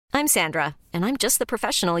I'm Sandra, and I'm just the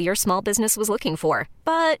professional your small business was looking for.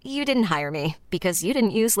 But you didn't hire me because you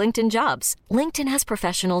didn't use LinkedIn Jobs. LinkedIn has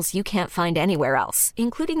professionals you can't find anywhere else,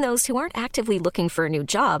 including those who aren't actively looking for a new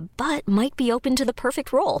job, but might be open to the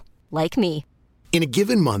perfect role, like me. In a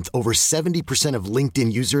given month, over 70% of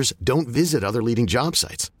LinkedIn users don't visit other leading job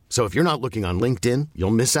sites. So if you're not looking on LinkedIn,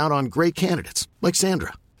 you'll miss out on great candidates like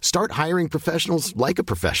Sandra. Start hiring professionals like a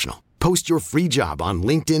professional. Post your free job on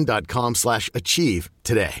linkedin.com/achieve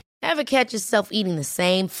today. Ever catch yourself eating the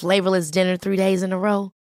same flavorless dinner 3 days in a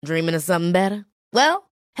row? Dreaming of something better?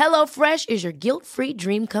 Well, HelloFresh is your guilt-free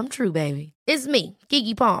dream come true, baby. It's me,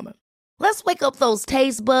 Keke Palmer. Let's wake up those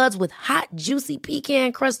taste buds with hot, juicy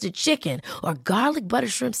pecan-crusted chicken or garlic butter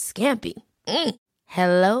shrimp scampi.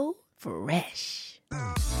 Hello Fresh.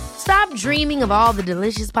 Stop dreaming of all the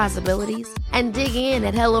delicious possibilities and dig in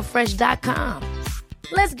at HelloFresh.com.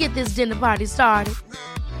 Let's get this dinner party started.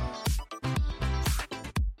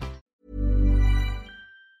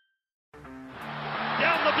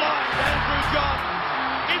 Down the blind, Andrew John.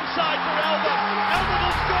 Inside for Albert. Albert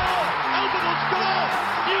will score. Albert will score.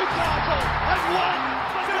 Newcastle have won.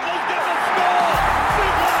 Fiddler's going to score.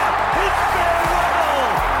 Fiddler, it's farewell.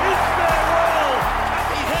 It's farewell. And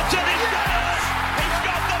he hits it. He's got it. He's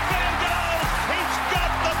got the field goal. He's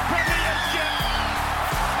got the premiership.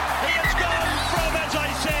 He has gone from, as I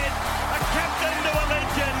said, a captain to a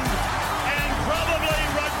legend. And probably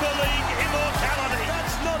rugby league immortality.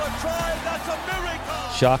 That's not a try. That's a miracle.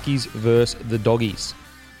 Sharkies versus the Doggies.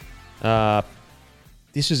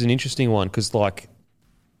 This is an interesting one because, Sharkies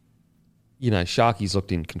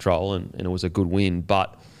looked in control and it was a good win,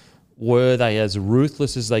 but were they as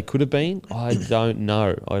ruthless as they could have been? I don't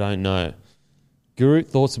know. Guru,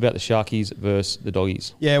 thoughts about the Sharkies versus the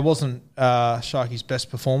Doggies? Yeah, it wasn't Sharkies'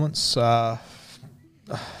 best performance. They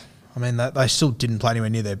still didn't play anywhere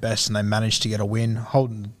near their best and they managed to get a win.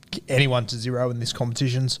 Holding anyone to 0 in this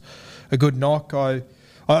competition's a good knock. I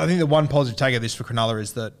think the one positive take of this for Cronulla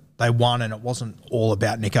is that they won and it wasn't all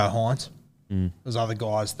about Nico Hines. There's other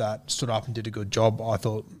guys that stood up and did a good job. I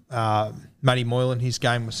thought Matty Moylan, his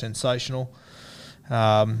game was sensational.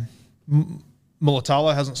 Mulatalo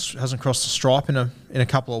hasn't crossed the stripe in a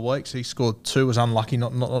couple of weeks. He scored 2, was unlucky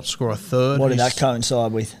not to score a third. What did that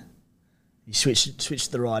coincide with? He switched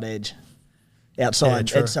to the right edge. Outside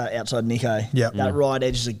Nico. Yep. That right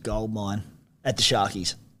edge is a gold mine at the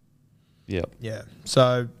Sharkies. Yep. Yeah.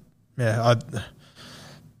 So,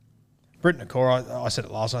 Britton Okora, I said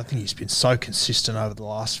it last night, I think he's been so consistent over the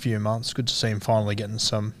last few months. Good to see him finally getting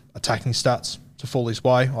some attacking stats to fall his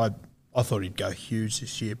way. I thought he'd go huge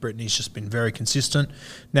this year. Brittany's just been very consistent.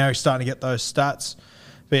 Now he's starting to get those stats.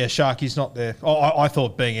 But yeah, Sharky's not there. I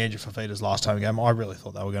thought being Andrew Fafita's last home game, I really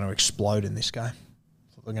thought they were going to explode in this game. I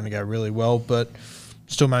thought they were going to go really well, but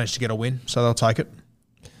still managed to get a win, so they'll take it.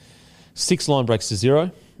 6 line breaks to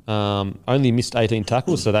 0. Only missed 18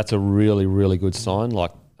 tackles, so that's a really, really good sign.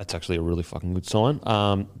 That's actually a really fucking good sign.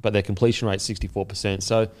 But their completion rate 64%.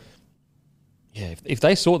 So, yeah, if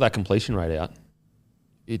they sort that completion rate out,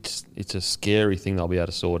 it's a scary thing they'll be able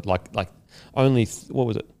to sort. Only, what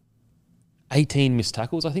was it? 18 missed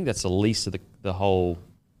tackles. I think that's the least of the whole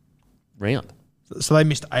round. So they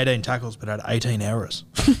missed 18 tackles but had 18 errors.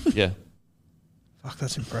 Yeah. Fuck,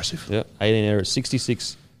 that's impressive. Yeah, 18 errors.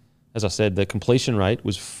 66. As I said, the completion rate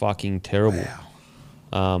was fucking terrible.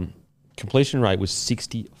 Wow. Completion rate was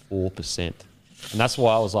 64%. And that's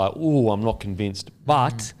why I was like, ooh, I'm not convinced.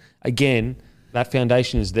 But, again, that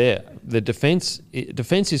foundation is there. The defence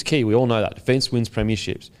is key. We all know that. Defence wins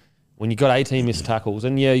premierships. When you got 18 missed tackles,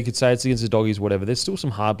 and yeah, you could say it's against the Doggies, whatever, there's still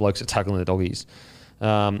some hard blokes that tackling the Doggies.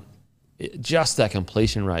 Just that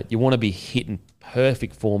completion rate. You want to be hitting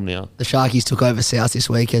perfect form now. The Sharkies took over South this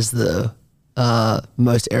week as the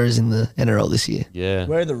most errors in the NRL this year. Yeah.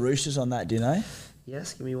 Where are the Roosters on that, do you know?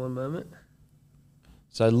 Yes, give me one moment.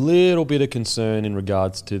 So a little bit of concern in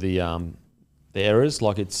regards to the errors.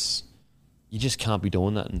 You just can't be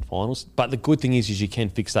doing that in finals. But the good thing is you can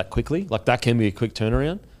fix that quickly. That can be a quick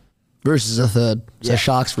turnaround. Roosters are third. So Yeah.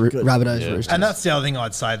 Sharks, Rabbitohs, Yeah. Roosters. And that's the other thing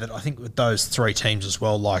I'd say, that I think with those 3 teams as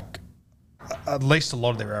well, at least a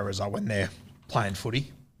lot of their errors are when they're playing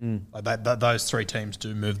footy. Those 3 teams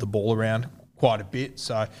do move the ball around quite a bit.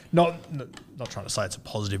 So not trying to say it's a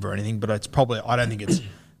positive or anything, but it's probably, I don't think it's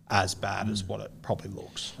as bad as what it probably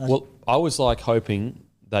looks. Well, I was hoping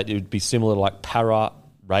that it would be similar to Para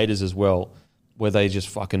Raiders as well, where they just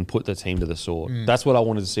fucking put the team to the sword. That's what I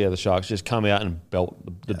wanted to see out of the Sharks, just come out and belt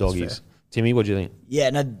the Doggies. fair. Timmy, what do you think?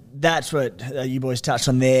 Yeah, no, that's what you boys touched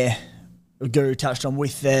on there. Guru touched on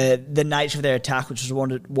with the nature of their attack, which is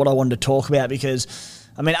what I wanted to talk about, because,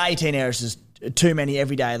 18 errors is too many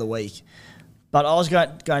every day of the week. But I was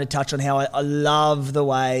going to touch on how I love the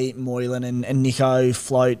way Moylan and Nico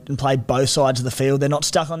float and play both sides of the field. They're not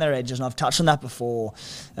stuck on their edges, and I've touched on that before.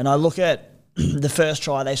 And I look at the first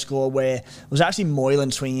try they scored where it was actually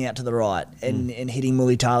Moylan swinging out to the right and hitting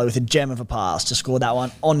Mulitalo with a gem of a pass to score that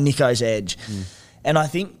one on Nico's edge. And I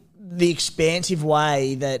think the expansive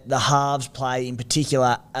way that the halves play, in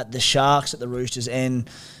particular at the Sharks, at the Roosters, and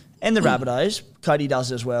the Rabbitohs, Cody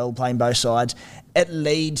does as well, playing both sides, it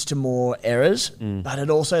leads to more errors, but it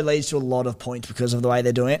also leads to a lot of points because of the way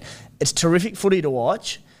they're doing it. It's terrific footy to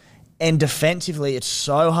watch, and defensively it's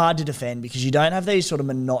so hard to defend because you don't have these sort of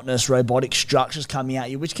monotonous robotic structures coming at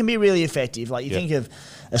you, which can be really effective. Like you think of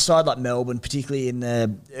a side like Melbourne, particularly in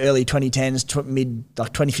the early 2010s, mid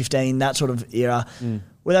like 2015, that sort of era,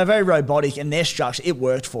 where they're very robotic and their structure, it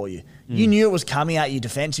worked for you. You knew it was coming at you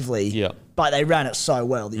defensively, but they ran it so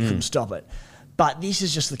well that you couldn't stop it. But this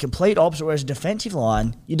is just the complete opposite. Whereas a defensive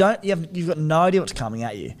line, you've got no idea what's coming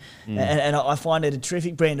at you, and I find it a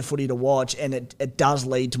terrific brand of footy to watch. And it does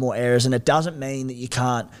lead to more errors, and it doesn't mean that you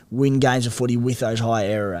can't win games of footy with those high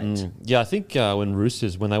error rates. Yeah, I think when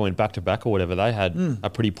Roosters, when they went back to back or whatever, they had a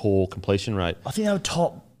pretty poor completion rate. I think they were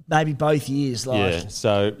top maybe both years.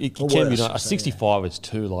 So it can be a 65 is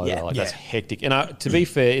too low. That's hectic. And to be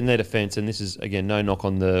fair, in their defence, and this is again no knock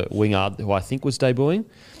on the winger who I think was debuting.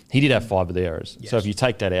 He did have 5 of the errors. Yes. So if you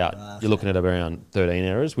take that out, you're looking at around 13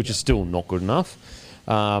 errors, which is still not good enough.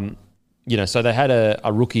 So they had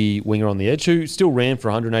a rookie winger on the edge who still ran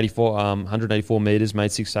for 184 metres,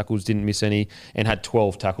 made 6 tackles, didn't miss any, and had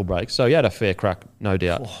 12 tackle breaks. So he had a fair crack, no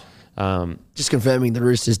doubt. Just confirming the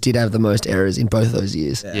Roosters did have the most errors in both of those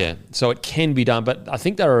years. Yeah. So it can be done, but I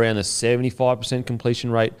think they were around the 75%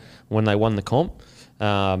 completion rate when they won the comp,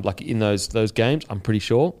 like in those games, I'm pretty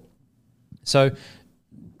sure. So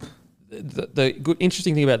the good,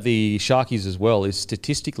 interesting thing about the Sharkies as well is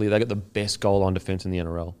statistically they got the best goal line defence in the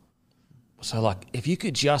NRL. So like if you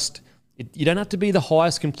could you don't have to be the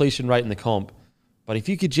highest completion rate in the comp, but if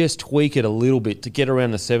you could just tweak it a little bit to get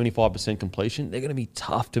around the 75% completion, they're going to be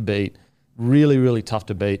tough to beat, really, really tough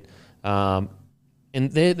to beat. And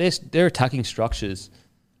their attacking structures,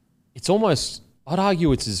 it's almost, I'd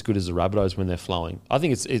argue it's as good as the Rabbitohs when they're flowing. I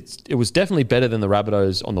think it was definitely better than the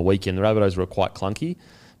Rabbitohs on the weekend. The Rabbitohs were quite clunky,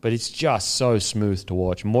 but it's just so smooth to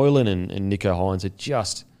watch. Moylan and Nico Hines are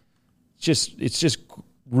it's just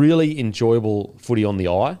really enjoyable footy on the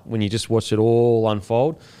eye when you just watch it all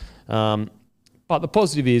unfold. But the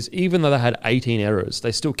positive is, even though they had 18 errors,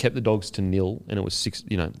 they still kept the Dogs to 0, and it was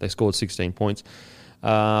they scored 16 points.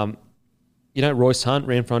 Royce Hunt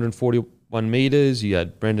ran for 141 metres. You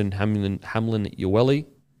had Brendan Hamlin-Uele,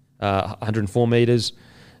 104 metres.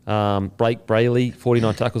 Blake Brayley,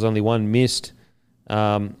 49 tackles, only 1 missed.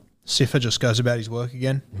 Siffer just goes about his work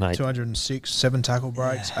again. Mate. 206, 7 tackle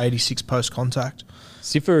breaks, 86 post-contact.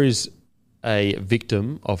 Siffer is a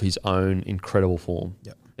victim of his own incredible form.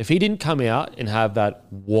 Yep. If he didn't come out and have that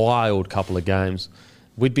wild couple of games,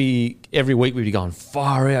 every week we'd be going,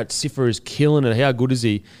 far out, Siffer is killing it, how good is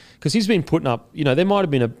he? Because he's been putting up, there might have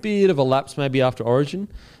been a bit of a lapse maybe after Origin,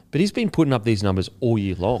 but he's been putting up these numbers all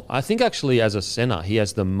year long. I think actually as a centre, he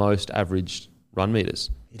has the most averaged run meters.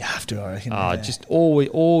 You'd have to, I reckon. Just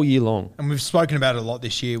all year long. And we've spoken about it a lot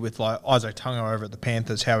this year with like Isaac Tungo over at the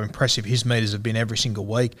Panthers, how impressive his meters have been every single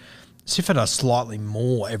week. Siffer does slightly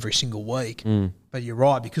more every single week. But you're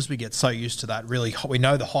right, because we get so used to that, really, we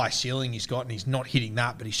know the high ceiling he's got and he's not hitting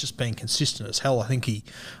that, but he's just being consistent as hell. I think he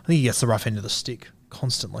gets the rough end of the stick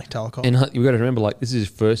constantly, Talakai. And you've got to remember, this is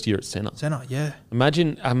his first year at centre. Centre, yeah.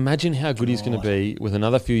 Imagine how good he's going to be with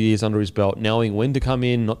another few years under his belt, knowing when to come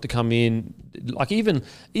in, not to come in. Like even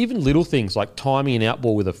little things like timing an out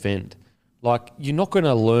ball with a fend. Like you're not going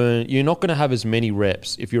to have as many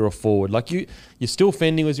reps if you're a forward. Like you're still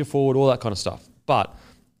fending as your forward, all that kind of stuff. But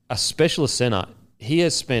a specialist centre, he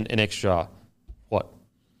has spent an extra,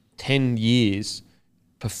 10 years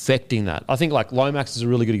perfecting that. I think like Lomax is a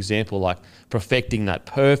really good example, like perfecting that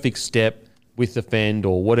perfect step with the fend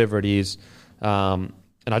or whatever it is.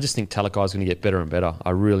 And I just think Talakai is going to get better and better.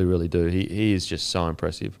 I really, really do. He is just so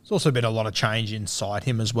impressive. There's also been a lot of change inside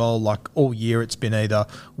him as well. Like all year it's been either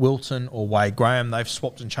Wilton or Wade Graham. They've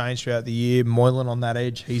swapped and changed throughout the year. Moylan on that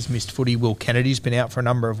edge, he's missed footy. Will Kennedy's been out for a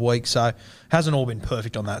number of weeks. So hasn't all been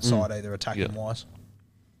perfect on that side either, attacking-wise.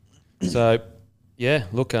 So, yeah,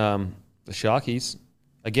 look, the Sharkies,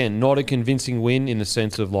 again, not a convincing win in the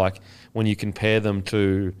sense of like when you compare them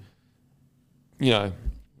to, the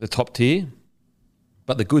top tier.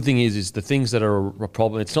 But the good thing is the things that are a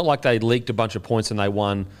problem, it's not like they leaked a bunch of points and they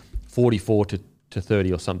won 44 to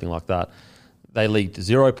 30 or something like that. they leaked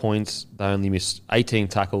 0 points. They only missed 18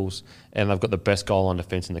 tackles, and they've got the best goal line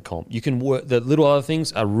defence in the comp. You can work the little other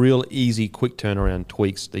things are real easy, quick turnaround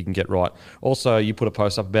tweaks that you can get right. Also, you put a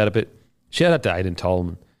post up about it, but shout out to Aiden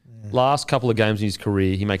Tolman. Last couple of games in his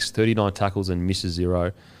career, he makes 39 tackles and misses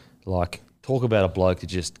 0. Like, talk about a bloke that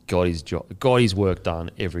just got his work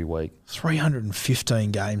done every week.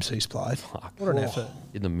 315 games he's played. Fuck. What an effort.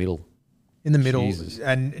 In the middle. In the middle, Jesus.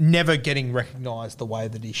 and never getting recognised the way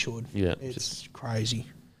that he should. Yeah, it's crazy.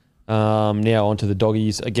 Now on to the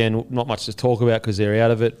doggies. Again, not much to talk about because they're out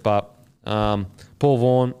of it, but Paul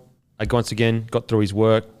Vaughan, once again, got through his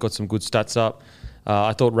work, got some good stats up.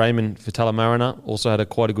 I thought Raymond Fatala-Mariner also had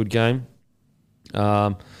quite a good game.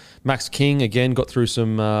 Max King, again, got through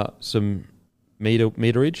some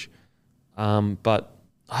meterage. But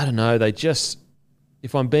I don't know, they just,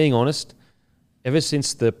 if I'm being honest, ever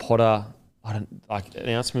since the Potter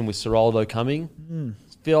announcement with Ciraldo coming,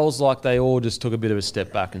 feels like they all just took a bit of a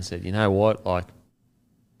step back and said, you know what, like,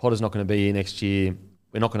 Potter's not going to be here next year.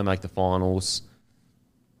 We're not going to make the finals.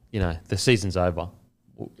 You know, the season's over.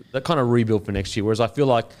 That kind of rebuild for next year. Whereas I feel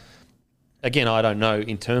like, again, I don't know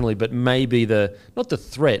internally, but maybe not the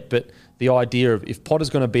threat, but the idea of if Potter's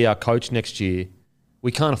going to be our coach next year,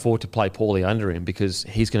 we can't afford to play poorly under him because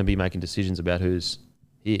he's going to be making decisions about who's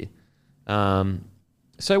here.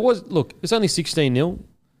 So it was only 16-0. It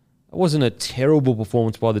wasn't a terrible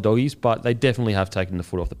performance by the doggies, but they definitely have taken the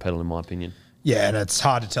foot off the pedal, in my opinion. Yeah, and it's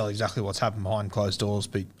hard to tell exactly what's happened behind closed doors,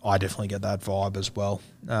 but I definitely get that vibe as well.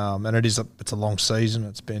 And it's a long season.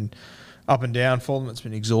 It's been up and down for them. It's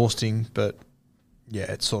been exhausting, but yeah,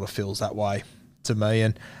 it sort of feels that way to me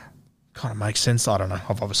and kind of makes sense. I don't know.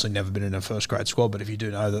 I've obviously never been in a first grade squad, but if you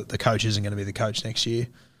do know that the coach isn't going to be the coach next year,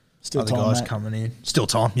 Still other time, guys mate. coming in. Still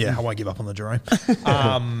time. Yeah, I won't give up on the dream.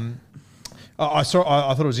 I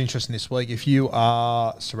thought it was interesting this week. If you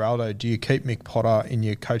are Ciraldo, do you keep Mick Potter in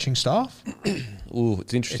your coaching staff? Ooh,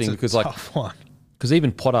 it's interesting It's a tough one. Because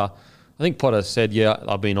even Potter, I think Potter said, yeah,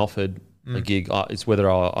 I've been offered a gig. It's whether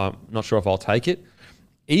I'm not sure if I'll take it.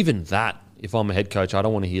 Even that, if I'm a head coach, I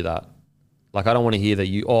don't want to hear that. Like, I don't want to hear that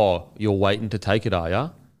you're waiting to take it, are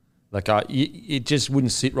you? Like, it just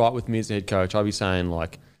wouldn't sit right with me as a head coach. I'd be saying,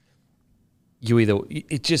 like, you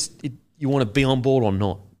want to be on board or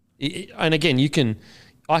not. And again,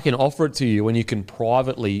 I can offer it to you and you can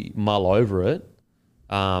privately mull over it.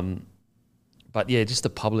 But yeah, just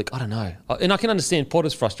the public, I don't know. And I can understand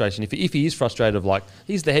Potter's frustration if he is frustrated of like,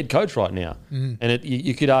 he's the head coach right now. And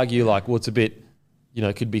you could argue like, well, it's a bit,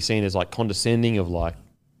 it could be seen as like condescending of like,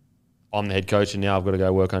 I'm the head coach and now I've got to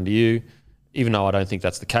go work under you. Even though I don't think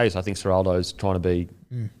that's the case. I think Ciraldo's trying to be,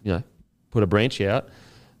 put a branch out.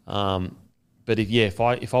 But if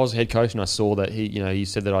I was a head coach and I saw that he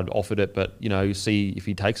said that I'd offered it, but see if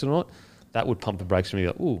he takes it or not, that would pump the brakes for me.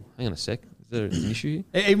 Like, ooh, hang on a sec, is there an issue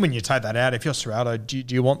here? Even when you take that out, if you're Ciraldo,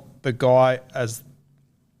 do you want the guy as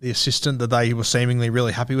the assistant that they were seemingly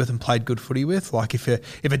really happy with and played good footy with? Like if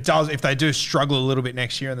they do struggle a little bit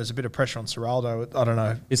next year and there's a bit of pressure on Ciraldo, I don't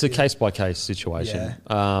know. It's a case by case situation,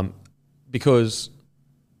 because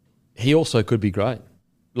he also could be great.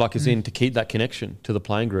 Like, as in to keep that connection to the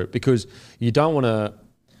playing group, because you don't want to.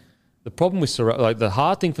 The problem with the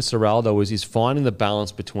hard thing for Ciraldo is finding the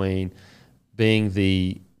balance between being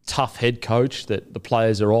the tough head coach that the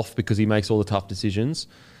players are off because he makes all the tough decisions,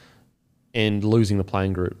 and losing the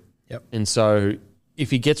playing group. Yep. And so, if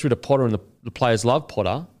he gets rid of Potter and the players love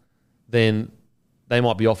Potter, then they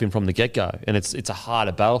might be off him from the get go, and it's a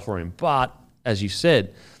harder battle for him. But as you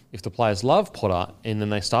said, if the players love Potter and then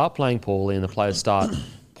they start playing poorly and the players start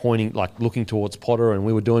pointing, like looking towards Potter, and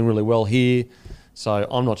we were doing really well here. So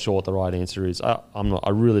I'm not sure what the right answer is. I'm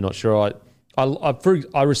really not sure. I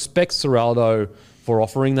respect Ciraldo for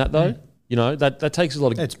offering that though. That takes a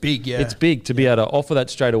lot of. It's big, yeah. It's big to be able to offer that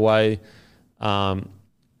straight away.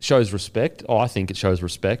 Shows respect. I think it shows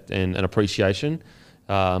respect and appreciation.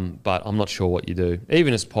 But I'm not sure what you do.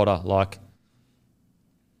 Even as Potter, like,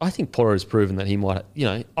 I think Potter has proven that he might.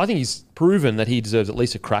 I think he's proven that he deserves at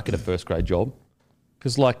least a crack at a first grade job.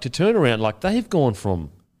 Because, like, to turn around, like, they've gone from,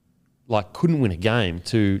 like, couldn't win a game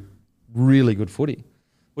to really good footy.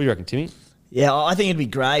 What do you reckon, Timmy? Yeah, I think it'd be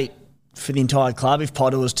great for the entire club if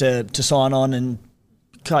Potter was to sign on and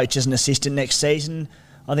coach as an assistant next season.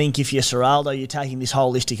 I think if you're Ciraldo, you're taking this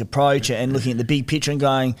holistic approach and looking at the big picture and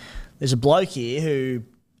going, there's a bloke here who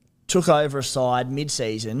took over a side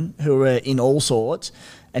mid-season who were in all sorts,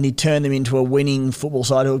 and he turned them into a winning football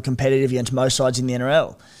side who were competitive against most sides in the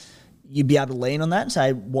NRL. you'd be able to lean on that and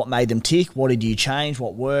say what made them tick, what did you change,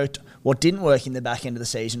 what worked, what didn't work in the back end of the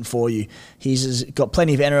season for you. He's got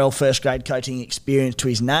plenty of NRL first grade coaching experience to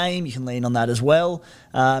his name. You can lean on that as well.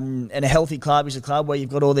 And a healthy club is a club where you've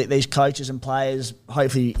got all these coaches and players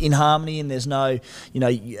hopefully in harmony, and there's no,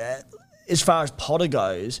 as far as Potter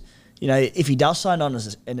goes, if he does sign on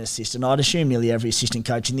as an assistant, I'd assume nearly every assistant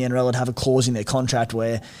coach in the NRL would have a clause in their contract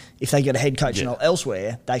where if they get a head coach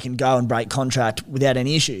elsewhere, they can go and break contract without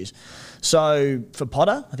any issues. So for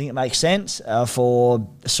Potter, I think it makes sense. For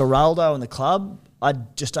Serraldo and the club, I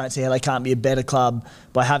just don't see how they can't be a better club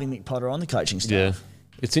by having Mick Potter on the coaching staff. Yeah,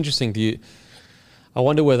 it's interesting. I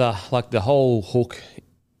wonder whether the whole Hook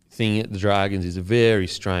thing at the Dragons is very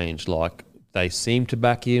strange. They seem to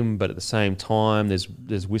back him, but at the same time, there's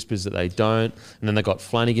whispers that they don't. And then they got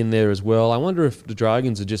Flanagan there as well. I wonder if the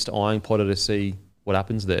Dragons are just eyeing Potter to see what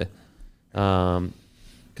happens there.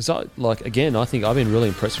 Because I think I've been really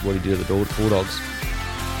impressed with what he did at the Bulldogs.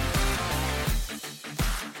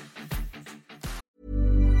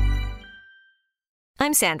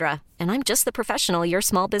 I'm Sandra, and I'm just the professional your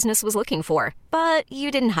small business was looking for. But you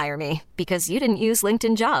didn't hire me because you didn't use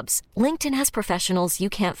LinkedIn Jobs. LinkedIn has professionals you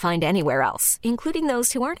can't find anywhere else, including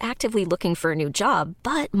those who aren't actively looking for a new job,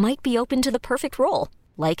 but might be open to the perfect role,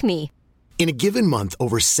 like me. In a given month,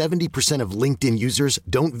 over 70% of LinkedIn users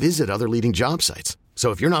don't visit other leading job sites. So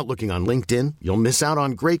if you're not looking on LinkedIn, you'll miss out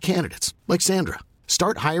on great candidates like Sandra.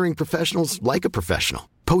 Start hiring professionals like a professional.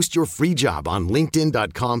 Post your free job on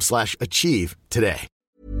linkedin.com/achieve today.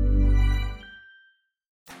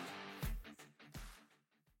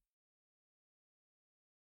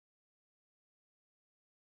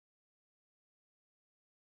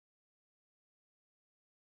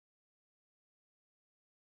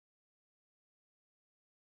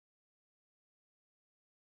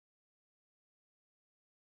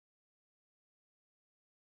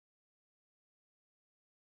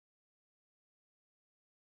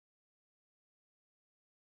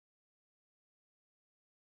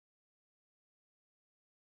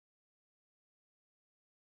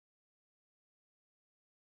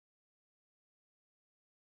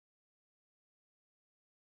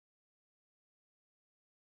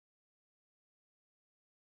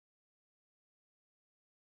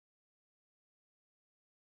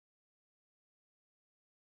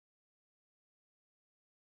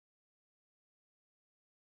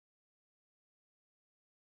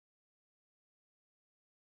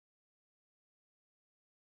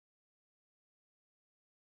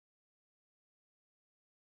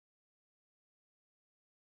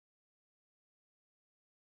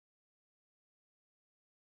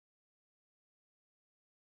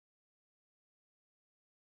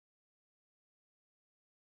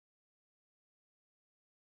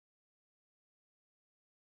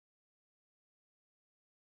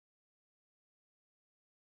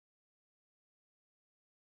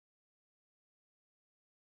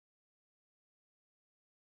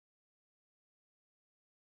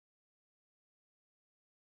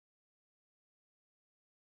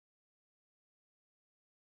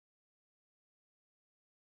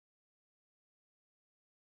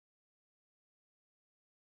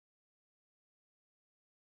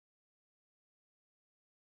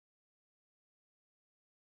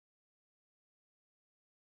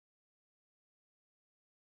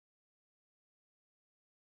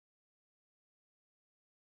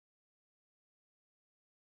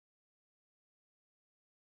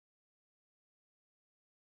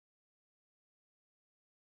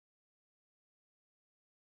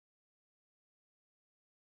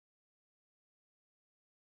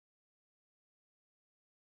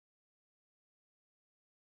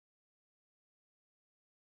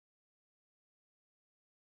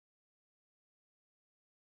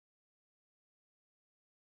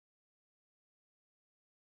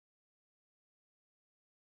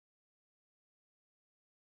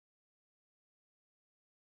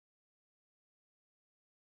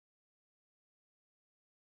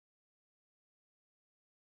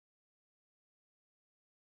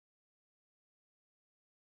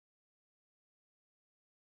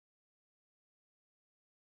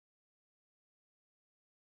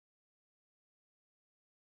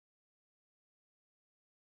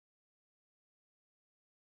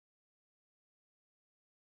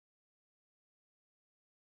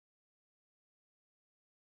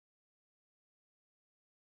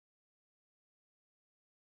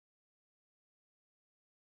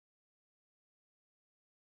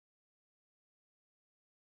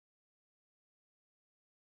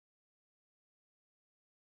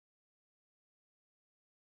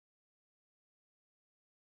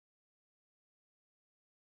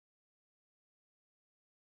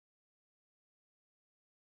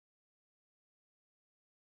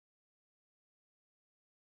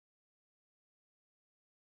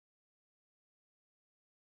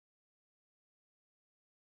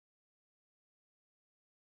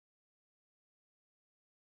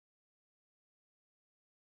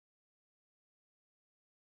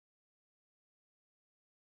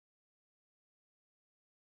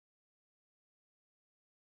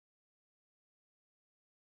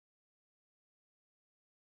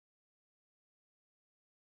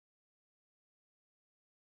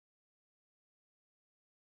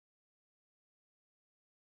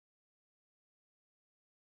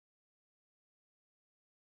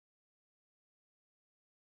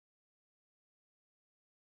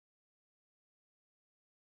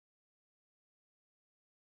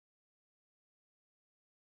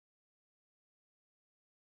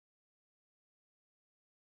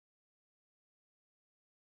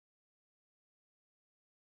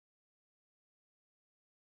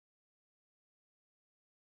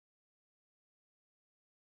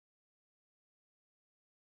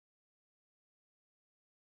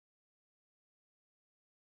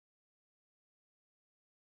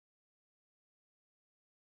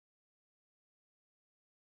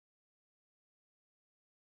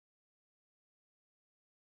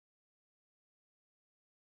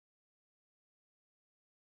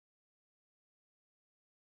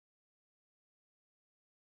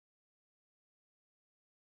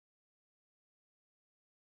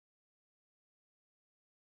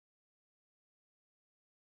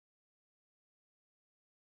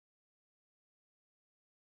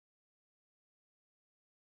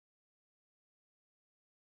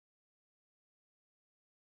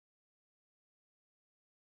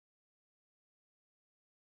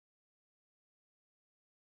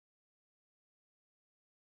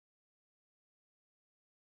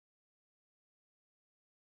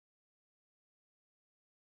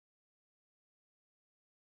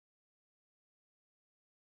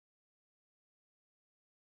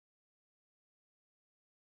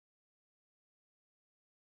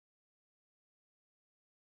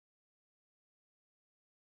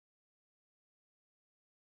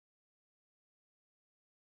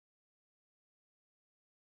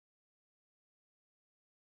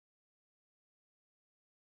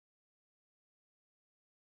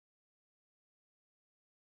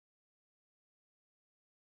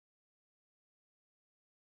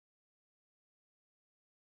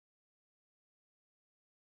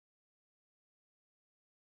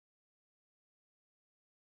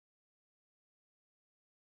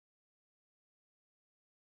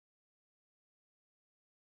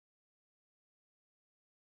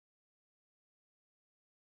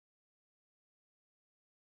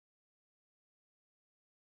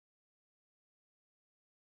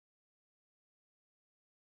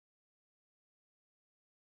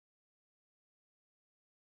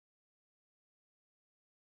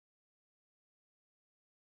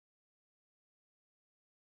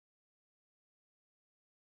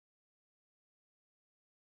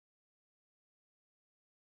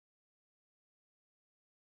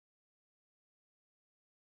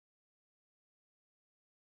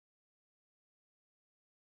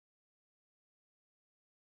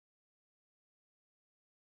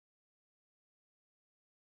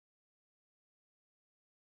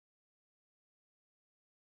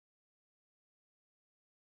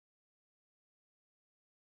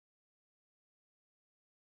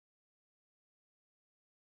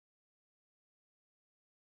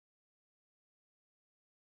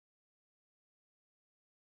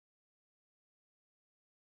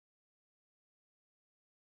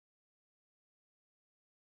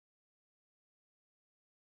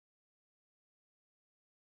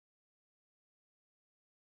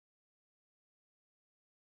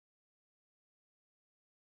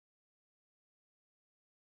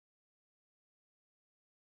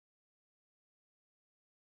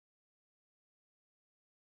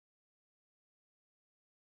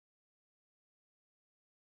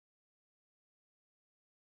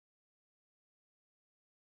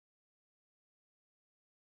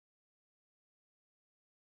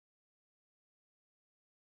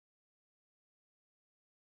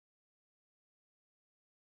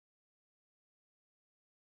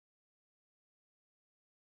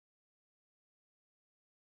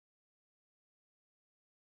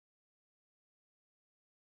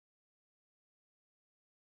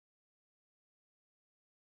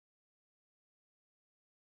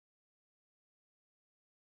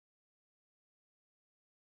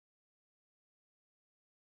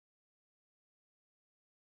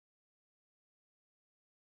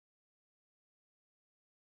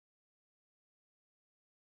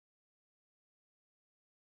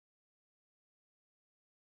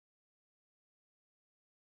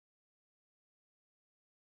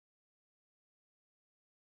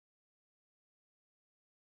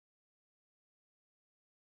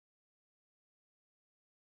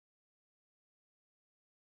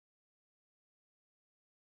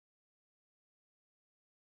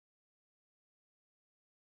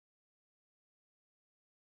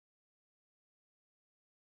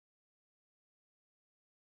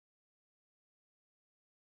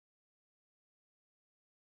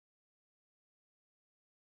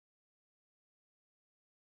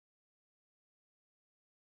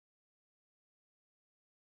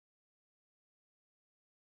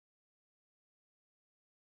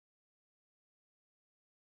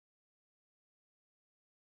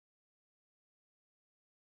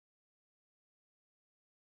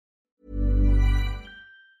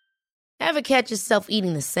 Ever catch yourself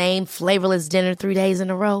eating the same flavorless dinner 3 days in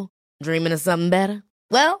a row? Dreaming of something better?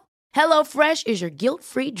 Well, HelloFresh is your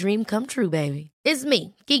guilt-free dream come true, baby. It's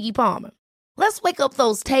me, Keke Palmer. Let's wake up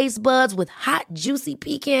those taste buds with hot, juicy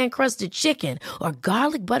pecan-crusted chicken or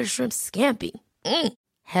garlic butter shrimp scampi.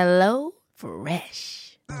 Hello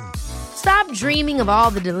Fresh. Stop dreaming of all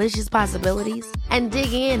the delicious possibilities and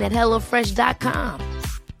dig in at HelloFresh.com.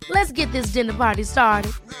 Let's get this dinner party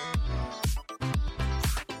started.